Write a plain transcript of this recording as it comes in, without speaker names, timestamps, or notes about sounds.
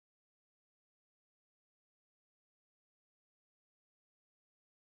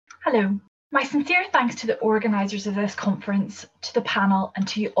Hello. My sincere thanks to the organisers of this conference, to the panel, and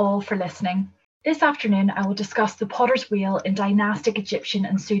to you all for listening. This afternoon, I will discuss the potter's wheel in dynastic Egyptian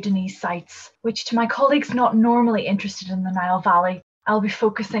and Sudanese sites, which to my colleagues not normally interested in the Nile Valley, I'll be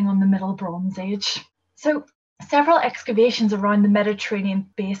focusing on the Middle Bronze Age. So, several excavations around the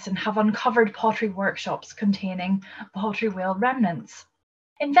Mediterranean basin have uncovered pottery workshops containing pottery wheel remnants.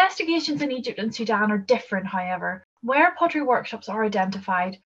 Investigations in Egypt and Sudan are different, however. Where pottery workshops are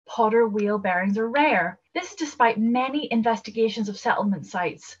identified, potter wheel bearings are rare. This is despite many investigations of settlement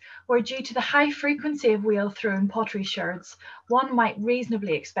sites, where due to the high frequency of wheel-thrown pottery sherds, one might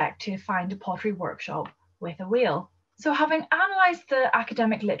reasonably expect to find a pottery workshop with a wheel. So having analysed the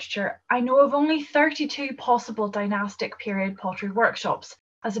academic literature, I know of only 32 possible dynastic period pottery workshops,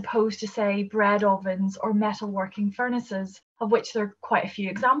 as opposed to, say, bread ovens or metalworking furnaces, of which there are quite a few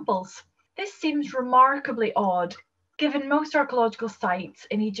examples. This seems remarkably odd, given most archaeological sites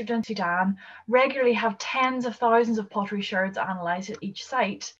in Egypt and Sudan regularly have tens of thousands of pottery sherds analysed at each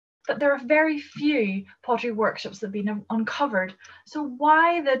site, but there are very few pottery workshops that have been uncovered. So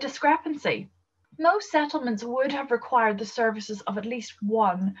why the discrepancy? Most settlements would have required the services of at least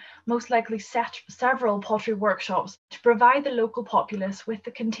one, most likely several pottery workshops to provide the local populace with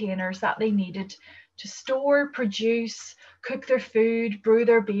the containers that they needed to store, produce, cook their food, brew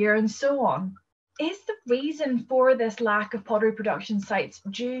their beer, and so on. Is the reason for this lack of pottery production sites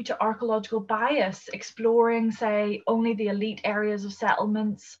due to archaeological bias, exploring, say, only the elite areas of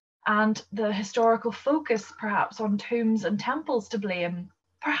settlements, and the historical focus perhaps on tombs and temples to blame?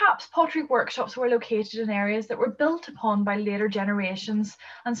 Perhaps pottery workshops were located in areas that were built upon by later generations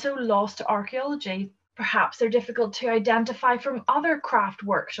and so lost to archaeology. Perhaps they're difficult to identify from other craft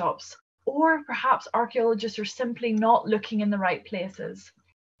workshops, or perhaps archaeologists are simply not looking in the right places.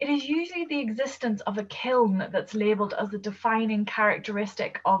 It is usually the existence of a kiln that's labelled as the defining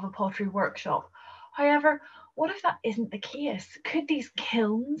characteristic of a pottery workshop. However, what if that isn't the case? Could these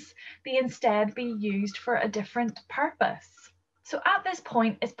kilns instead be used for a different purpose? So at this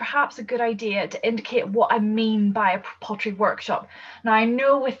point, it's perhaps a good idea to indicate what I mean by a pottery workshop. Now, I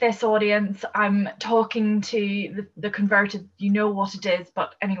know with this audience, I'm talking to the converted, you know what it is,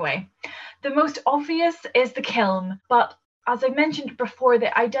 but anyway. The most obvious is the kiln, but as I mentioned before,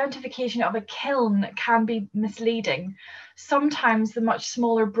 the identification of a kiln can be misleading. Sometimes the much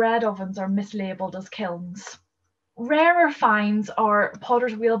smaller bread ovens are mislabeled as kilns. Rarer finds are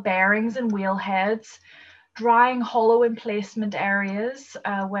potter's wheel bearings and wheel heads, drying hollow emplacement areas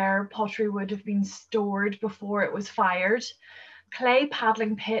where pottery would have been stored before it was fired, clay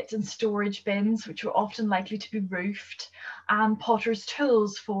paddling pits and storage bins, which were often likely to be roofed, and potter's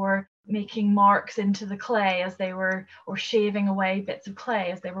tools for making marks into the clay as they were, or shaving away bits of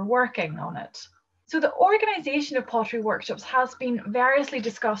clay as they were working on it. So the organisation of pottery workshops has been variously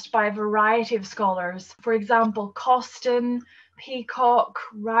discussed by a variety of scholars. For example, Costin, Peacock,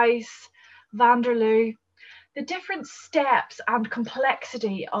 Rice, Vanderloo. The different steps and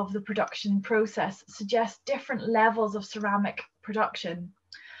complexity of the production process suggest different levels of ceramic production.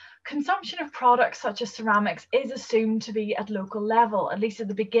 Consumption of products such as ceramics is assumed to be at local level, at least at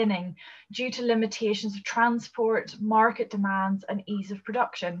the beginning, due to limitations of transport, market demands, and ease of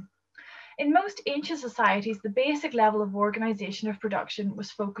production. In most ancient societies, the basic level of organisation of production was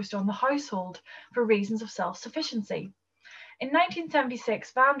focused on the household for reasons of self-sufficiency. In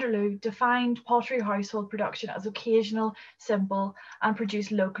 1976, Vanderloo defined pottery household production as occasional, simple, and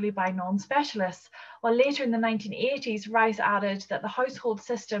produced locally by non-specialists, while later in the 1980s, Rice added that the household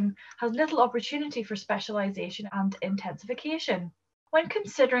system has little opportunity for specialisation and intensification. When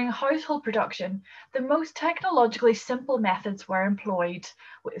considering household production, the most technologically simple methods were employed,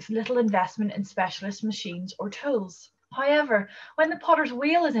 with little investment in specialist machines or tools. However, when the potter's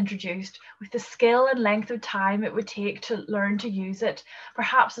wheel is introduced, with the skill and length of time it would take to learn to use it,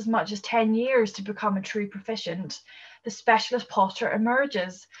 perhaps as much as 10 years to become a true proficient, the specialist potter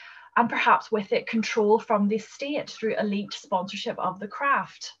emerges, and perhaps with it control from the state through elite sponsorship of the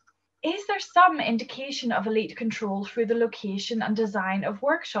craft. Is there some indication of elite control through the location and design of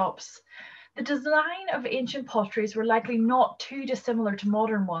workshops? The design of ancient potteries were likely not too dissimilar to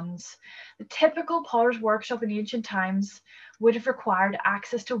modern ones. The typical potter's workshop in ancient times would have required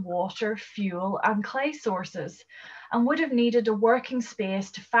access to water, fuel, and clay sources, and would have needed a working space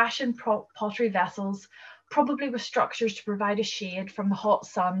to fashion pottery vessels, probably with structures to provide a shade from the hot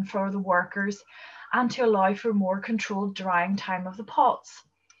sun for the workers and to allow for more controlled drying time of the pots.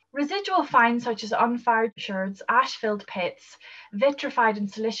 Residual finds such as unfired sherds, ash-filled pits, vitrified and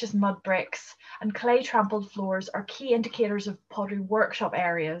silicious mud bricks, and clay-trampled floors are key indicators of pottery workshop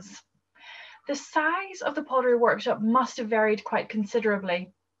areas. The size of the pottery workshop must have varied quite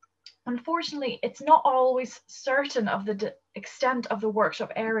considerably. Unfortunately, it's not always certain of the extent of the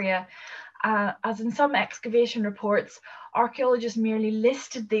workshop area, as in some excavation reports, archaeologists merely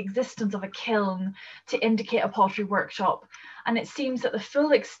listed the existence of a kiln to indicate a pottery workshop, and it seems that the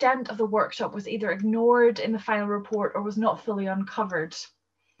full extent of the workshop was either ignored in the final report or was not fully uncovered.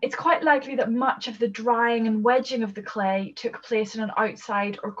 It's quite likely that much of the drying and wedging of the clay took place in an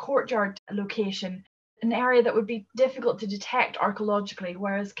outside or courtyard location, an area that would be difficult to detect archaeologically,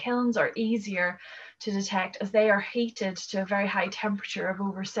 whereas kilns are easier to detect as they are heated to a very high temperature of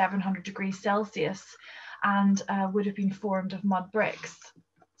over 700 degrees Celsius and would have been formed of mud bricks.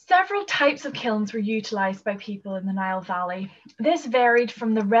 Several types of kilns were utilised by people in the Nile Valley. This varied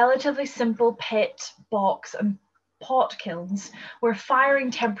from the relatively simple pit, box and pot kilns, where firing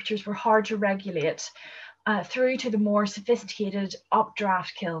temperatures were hard to regulate, through to the more sophisticated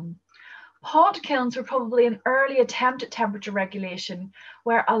updraft kiln. Pot kilns were probably an early attempt at temperature regulation,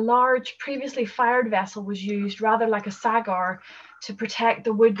 where a large, previously fired vessel was used, rather like a sagar, to protect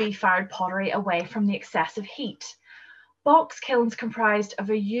the would-be fired pottery away from the excessive heat. Box kilns comprised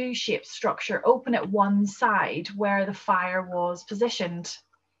of a U-shaped structure open at one side where the fire was positioned.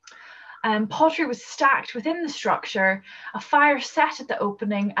 Pottery was stacked within the structure, a fire set at the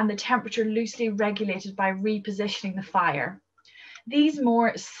opening, and the temperature loosely regulated by repositioning the fire. These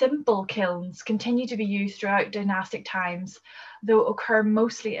more simple kilns continue to be used throughout dynastic times, though occur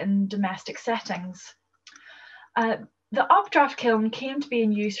mostly in domestic settings. The updraft kiln came to be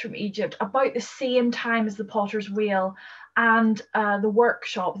in use from Egypt about the same time as the potter's wheel and the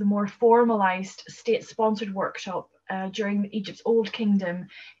workshop, the more formalised state-sponsored workshop during Egypt's Old Kingdom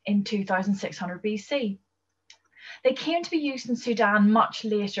in 2600 BC. They came to be used in Sudan much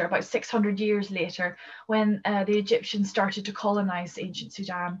later, about 600 years later, when the Egyptians started to colonise ancient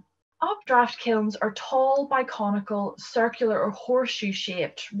Sudan. Updraft kilns are tall, biconical, circular or horseshoe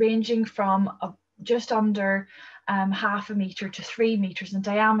shaped, ranging from just under half a metre to 3 metres in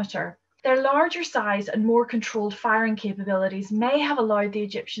diameter. Their larger size and more controlled firing capabilities may have allowed the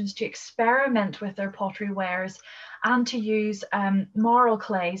Egyptians to experiment with their pottery wares and to use marl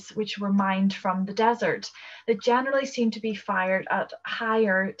clays, which were mined from the desert, that generally seem to be fired at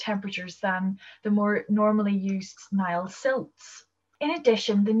higher temperatures than the more normally used Nile silts. In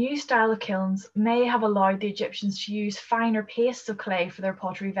addition, the new style of kilns may have allowed the Egyptians to use finer pastes of clay for their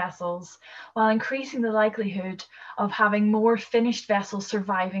pottery vessels, while increasing the likelihood of having more finished vessels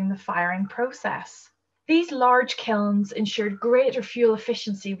surviving the firing process. These large kilns ensured greater fuel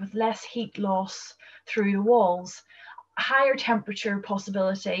efficiency with less heat loss through the walls, higher temperature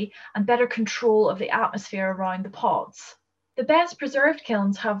possibility, and better control of the atmosphere around the pots. The best preserved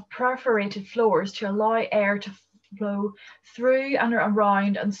kilns have perforated floors to allow air to flow through and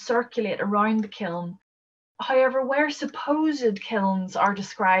around and circulate around the kiln. However, where supposed kilns are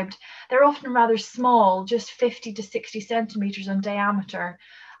described, they're often rather small, just 50 to 60 centimetres in diameter,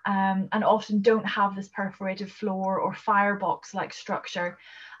 and often don't have this perforated floor or firebox-like structure.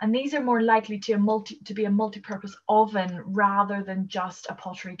 And these are more likely to be a multi-purpose oven rather than just a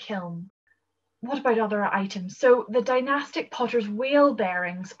pottery kiln. What about other items? So the dynastic potter's wheel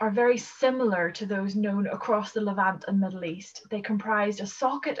bearings are very similar to those known across the Levant and Middle East. They comprised a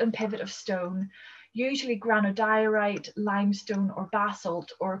socket and pivot of stone, usually granodiorite, limestone or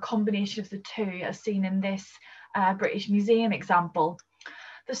basalt, or a combination of the two, as seen in this British Museum example.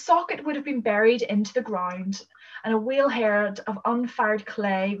 The socket would have been buried into the ground, and a wheel head of unfired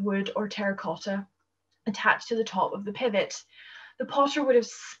clay, wood or terracotta attached to the top of the pivot. The potter would have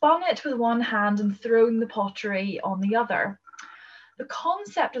spun it with one hand and thrown the pottery on the other. The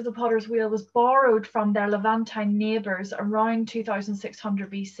concept of the potter's wheel was borrowed from their Levantine neighbours around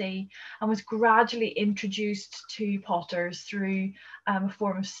 2600 BC and was gradually introduced to potters through a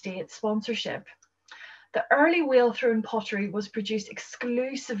form of state sponsorship. The early wheel-thrown pottery was produced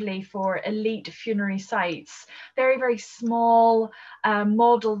exclusively for elite funerary sites, very, very small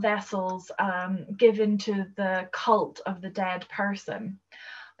model vessels given to the cult of the dead person.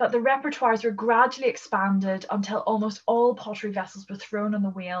 But the repertoires were gradually expanded until almost all pottery vessels were thrown on the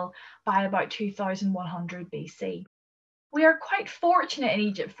wheel by about 2100 BC. We are quite fortunate in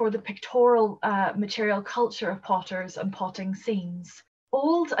Egypt for the pictorial material culture of potters and potting scenes.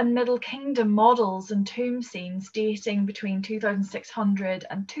 Old and Middle Kingdom models and tomb scenes dating between 2600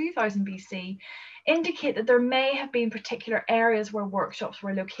 and 2000 BC indicate that there may have been particular areas where workshops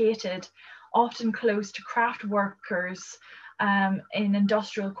were located, often close to craft workers in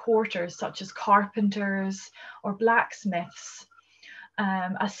industrial quarters such as carpenters or blacksmiths,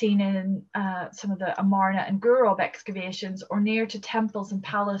 as seen in some of the Amarna and Gurab excavations, or near to temples and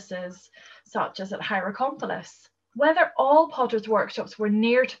palaces such as at Hierakonpolis. Whether all potters' workshops were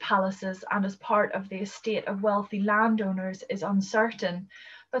near to palaces and as part of the estate of wealthy landowners is uncertain,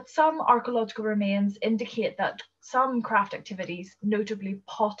 but some archaeological remains indicate that some craft activities, notably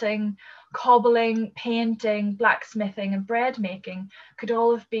potting, cobbling, painting, blacksmithing, and bread making, could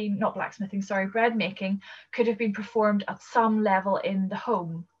all have been, not blacksmithing, sorry, bread making, could have been performed at some level in the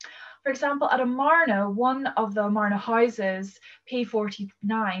home. For example, at Amarna, one of the Amarna houses,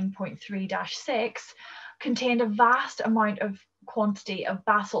 P49.3-6, contained a vast quantity of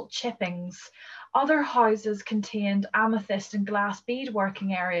basalt chippings. Other houses contained amethyst and glass bead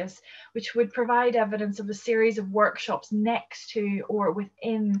working areas, which would provide evidence of a series of workshops next to or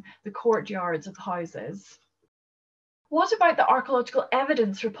within the courtyards of houses. What about the archaeological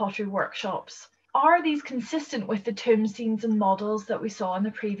evidence for pottery workshops? Are these consistent with the tomb scenes and models that we saw in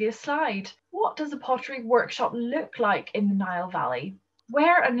the previous slide? What does a pottery workshop look like in the Nile Valley?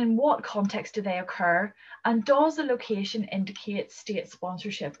 Where and in what context do they occur? And does the location indicate state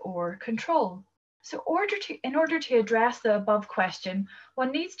sponsorship or control? So in order to address the above question,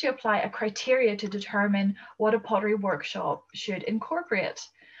 one needs to apply a criteria to determine what a pottery workshop should incorporate.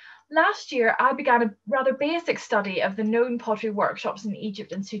 Last year, I began a rather basic study of the known pottery workshops in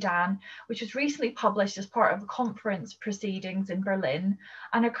Egypt and Sudan, which was recently published as part of a conference proceedings in Berlin,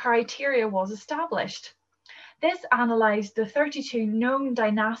 and a criteria was established. This analysed the 32 known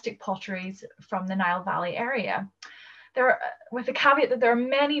dynastic potteries from the Nile Valley area. With the caveat that there are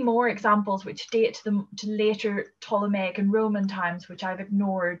many more examples which date to later Ptolemaic and Roman times, which I've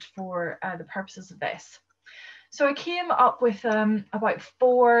ignored for the purposes of this. So I came up with about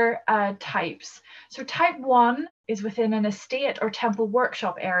 4 types. So type 1 is within an estate or temple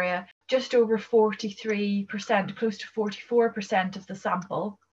workshop area, just over 43%, close to 44% of the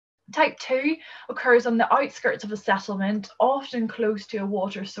sample. Type 2 occurs on the outskirts of a settlement, often close to a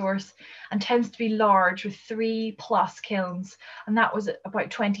water source, and tends to be large with 3+ kilns, and that was about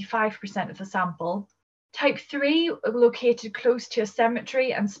 25% of the sample. Type 3, located close to a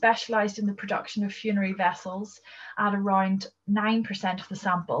cemetery and specialised in the production of funerary vessels at around 9% of the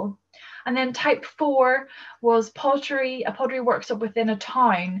sample. And then type 4 was a pottery workshop within a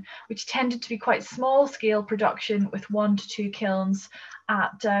town, which tended to be quite small scale production with 1 to 2 kilns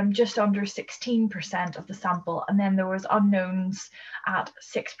at just under 16% of the sample. And then there was unknowns at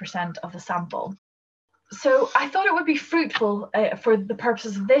 6% of the sample. So I thought it would be fruitful for the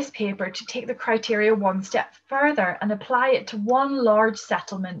purposes of this paper to take the criteria one step further and apply it to one large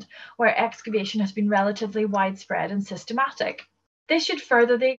settlement where excavation has been relatively widespread and systematic. This should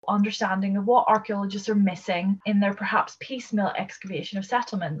further the understanding of what archaeologists are missing in their perhaps piecemeal excavation of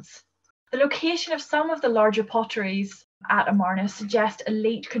settlements. The location of some of the larger potteries at Amarna suggest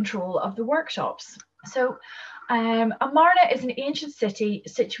elite control of the workshops. So Amarna is an ancient city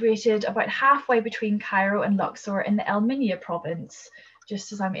situated about halfway between Cairo and Luxor in the El Minya province,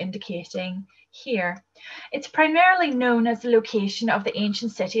 just as I'm indicating here. It's primarily known as the location of the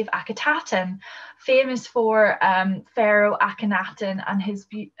ancient city of Akhetaten, famous for Pharaoh Akhenaten and his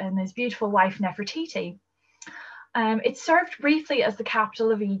beautiful wife Nefertiti. It served briefly as the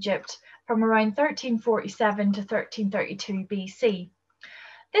capital of Egypt from around 1347 to 1332 BC.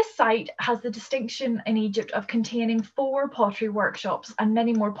 This site has the distinction in Egypt of containing 4 pottery workshops and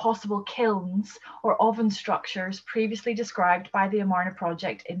many more possible kilns or oven structures previously described by the Amarna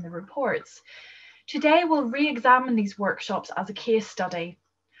project in the reports. Today we'll re-examine these workshops as a case study.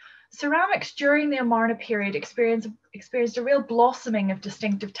 Ceramics during the Amarna period experienced a real blossoming of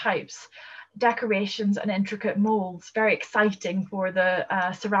distinctive types, decorations and intricate molds, very exciting for the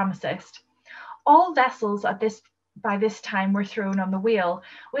ceramicist. All vessels by this time were thrown on the wheel,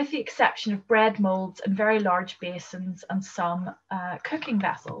 with the exception of bread molds and very large basins and some cooking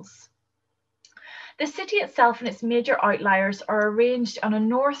vessels. The city itself and its major outliers are arranged on a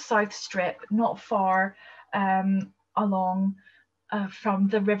north-south strip not far along from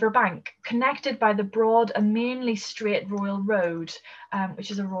the river bank, connected by the broad and mainly straight Royal Road,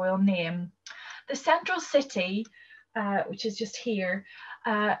 which is a royal name. The central city, which is just here,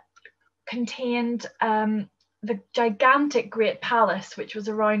 contained the gigantic Great Palace, which was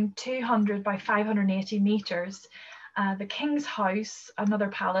around 200 by 580 metres, the King's House, another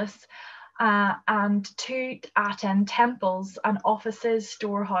palace, and 2 Aten temples and offices,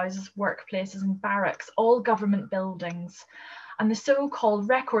 storehouses, workplaces and barracks, all government buildings, and the so-called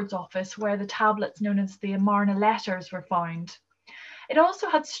Records Office where the tablets known as the Amarna letters were found. It also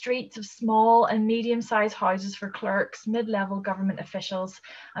had streets of small and medium-sized houses for clerks, mid-level government officials,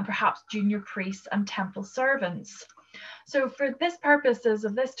 and perhaps junior priests and temple servants. So for this purposes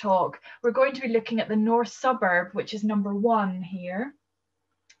of this talk, we're going to be looking at the north suburb, which is number 1 here.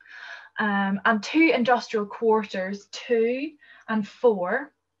 and 2 industrial quarters, 2 and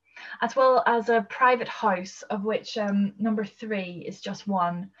 4, as well as a private house, of which number 3 is just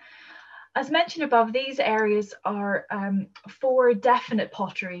 1. As mentioned above, these areas are 4 definite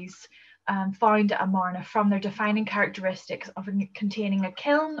potteries found at Amarna from their defining characteristics of containing a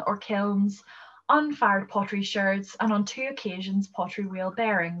kiln or kilns, unfired pottery sherds, and on 2 occasions pottery wheel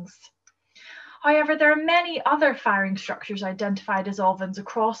bearings. However, there are many other firing structures identified as ovens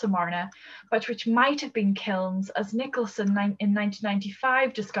across Amarna, but which might have been kilns, as Nicholson in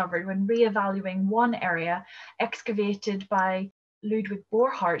 1995 discovered when re-evaluating one area excavated by Ludwig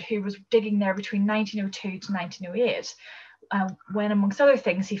Borchardt, who was digging there between 1902 to 1908, when, amongst other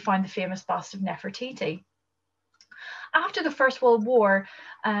things, he found the famous bust of Nefertiti. After the First World War,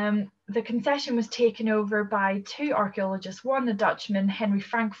 the concession was taken over by 2 archaeologists, one a Dutchman, Henry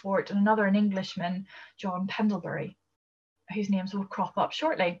Frankfort, and another an Englishman, John Pendlebury, whose names will crop up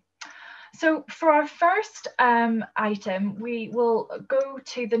shortly. So for our first item, we will go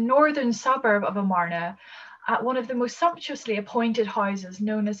to the northern suburb of Amarna, at one of the most sumptuously appointed houses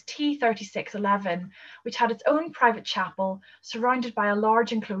known as T3611, which had its own private chapel surrounded by a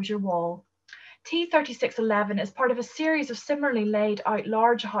large enclosure wall. T3611 is part of a series of similarly laid out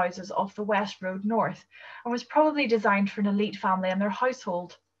large houses off the West Road North, and was probably designed for an elite family and their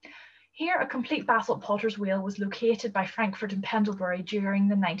household. Here, a complete basalt potter's wheel was located by Frankfort and Pendlebury during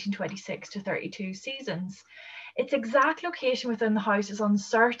the 1926 to 32 seasons. Its exact location within the house is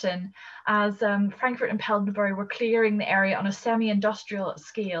uncertain, as Frankfort and Pendlebury were clearing the area on a semi-industrial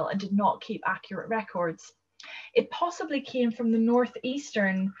scale and did not keep accurate records. It possibly came from the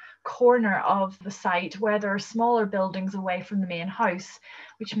northeastern corner of the site, where there are smaller buildings away from the main house,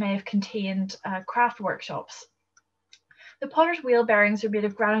 which may have contained craft workshops. The potter's wheel bearings are made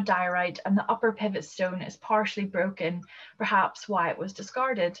of granodiorite, and the upper pivot stone is partially broken, perhaps why it was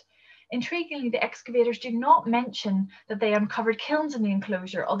discarded. Intriguingly, the excavators do not mention that they uncovered kilns in the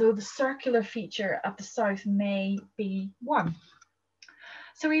enclosure, although the circular feature at the south may be one.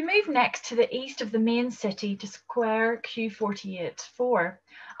 So we move next to the east of the main city to square Q48-4,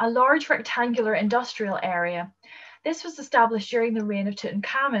 a large rectangular industrial area. This was established during the reign of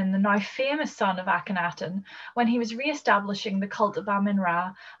Tutankhamun, the now famous son of Akhenaten, when he was re-establishing the cult of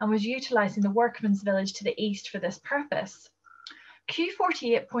Amun-Ra and was utilising the workmen's village to the east for this purpose.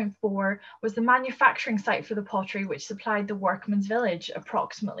 Q48.4 was the manufacturing site for the pottery which supplied the workmen's village,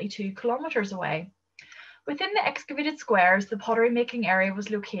 approximately 2 kilometres away. Within the excavated squares, the pottery making area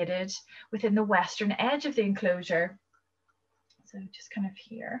was located within the western edge of the enclosure. So just kind of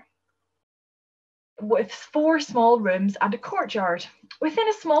here, with 4 small rooms and a courtyard. Within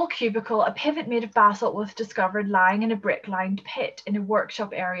a small cubicle, a pivot made of basalt was discovered lying in a brick-lined pit in a workshop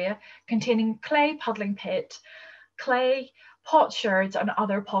area containing clay puddling pit, clay, pot sherds, and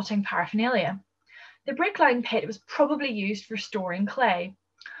other potting paraphernalia. The brick-lined pit was probably used for storing clay.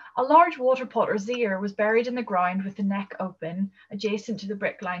 A large water pot or zier was buried in the ground with the neck open, adjacent to the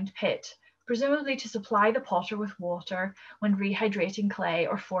brick-lined pit, presumably to supply the potter with water when rehydrating clay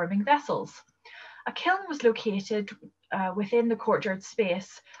or forming vessels. A kiln was located within the courtyard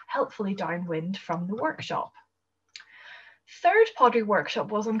space, helpfully downwind from the workshop. Third pottery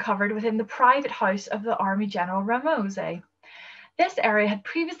workshop was uncovered within the private house of the Army General Ramose. This area had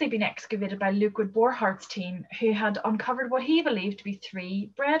previously been excavated by Ludwig Borchardt's team, who had uncovered what he believed to be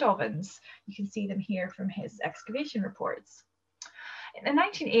 3 bread ovens. You can see them here from his excavation reports. In the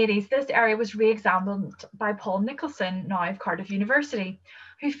 1980s, this area was re-examined by Paul Nicholson, now of Cardiff University,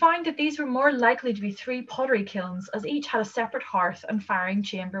 who found that these were more likely to be 3 pottery kilns, as each had a separate hearth and firing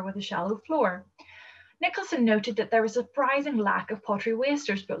chamber with a shallow floor. Nicholson noted that there was a surprising lack of pottery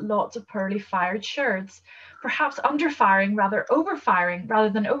wasters, but lots of poorly fired sherds. Perhaps underfiring rather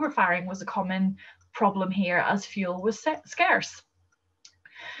than overfiring was a common problem here, as fuel was scarce.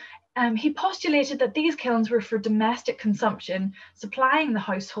 He postulated that these kilns were for domestic consumption, supplying the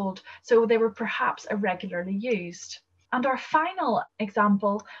household, so they were perhaps irregularly used. And our final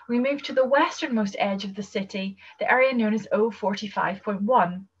example, we move to the westernmost edge of the city, the area known as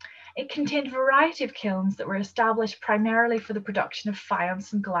O45.1. It contained a variety of kilns that were established primarily for the production of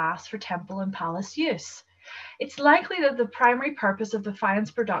faience and glass for temple and palace use. It's likely that the primary purpose of the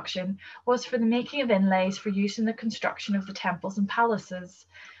faience production was for the making of inlays for use in the construction of the temples and palaces.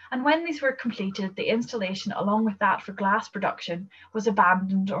 And when these were completed, the installation, along with that for glass production, was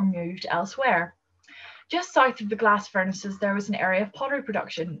abandoned or moved elsewhere. Just south of the glass furnaces, there was an area of pottery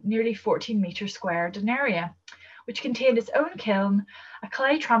production, nearly 14 metres squared in area, which contained its own kiln, a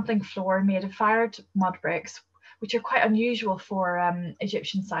clay trampling floor made of fired mud bricks, which are quite unusual for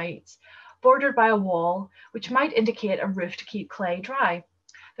Egyptian sites, bordered by a wall, which might indicate a roof to keep clay dry.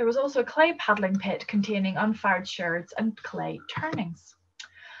 There was also a clay paddling pit containing unfired sherds and clay turnings.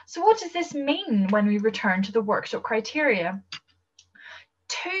 So what does this mean when we return to the workshop criteria?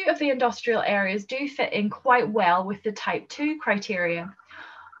 Two of the industrial areas do fit in quite well with the type 2 criteria.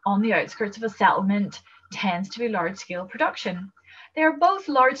 On the outskirts of a settlement tends to be large-scale production. They are both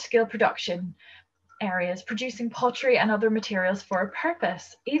large-scale production areas producing pottery and other materials for a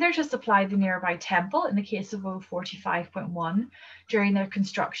purpose, either to supply the nearby temple in the case of O45.1 during their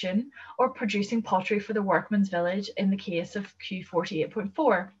construction, or producing pottery for the workman's village in the case of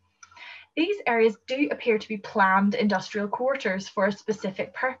Q48.4. These areas do appear to be planned industrial quarters for a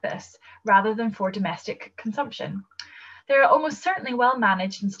specific purpose, rather than for domestic consumption. They are almost certainly well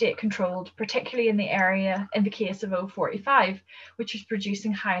managed and state controlled, particularly in the area in the case of O45, which was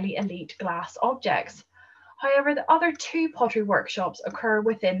producing highly elite glass objects. However, the other two pottery workshops occur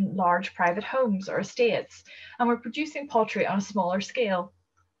within large private homes or estates, and were producing pottery on a smaller scale,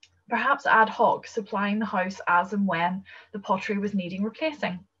 perhaps ad hoc, supplying the house as and when the pottery was needing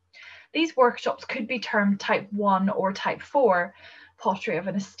replacing. These workshops could be termed type 1 or type 4, pottery of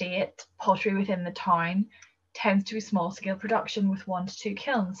an estate, pottery within the town, tends to be small-scale production with 1 to 2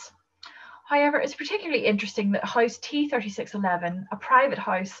 kilns. However, it's particularly interesting that house T3611, a private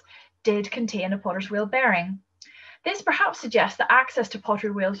house, did contain a potter's wheel bearing. This perhaps suggests that access to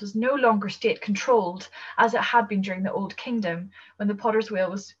pottery wheels was no longer state-controlled, as it had been during the Old Kingdom, when the potter's wheel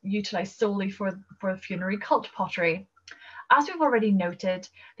was utilised solely for funerary cult pottery. As we've already noted,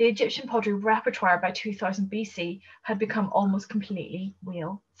 the Egyptian pottery repertoire by 2000 BC had become almost completely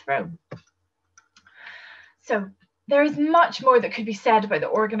wheel-thrown. So there is much more that could be said about the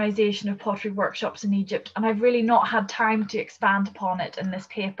organisation of pottery workshops in Egypt, and I've really not had time to expand upon it in this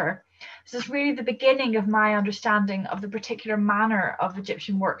paper. This is really the beginning of my understanding of the particular manner of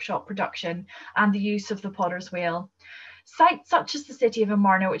Egyptian workshop production and the use of the potter's wheel. Sites such as the city of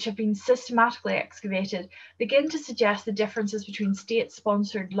Amarna, which have been systematically excavated, begin to suggest the differences between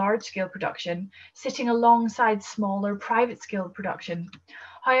state-sponsored large-scale production sitting alongside smaller private-scale production.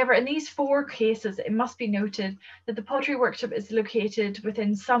 However, in these four cases, it must be noted that the pottery workshop is located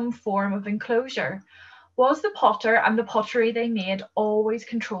within some form of enclosure. Was the potter and the pottery they made always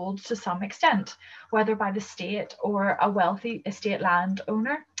controlled to some extent, whether by the state or a wealthy estate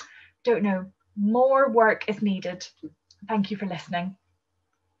landowner? Don't know. More work is needed. Thank you for listening.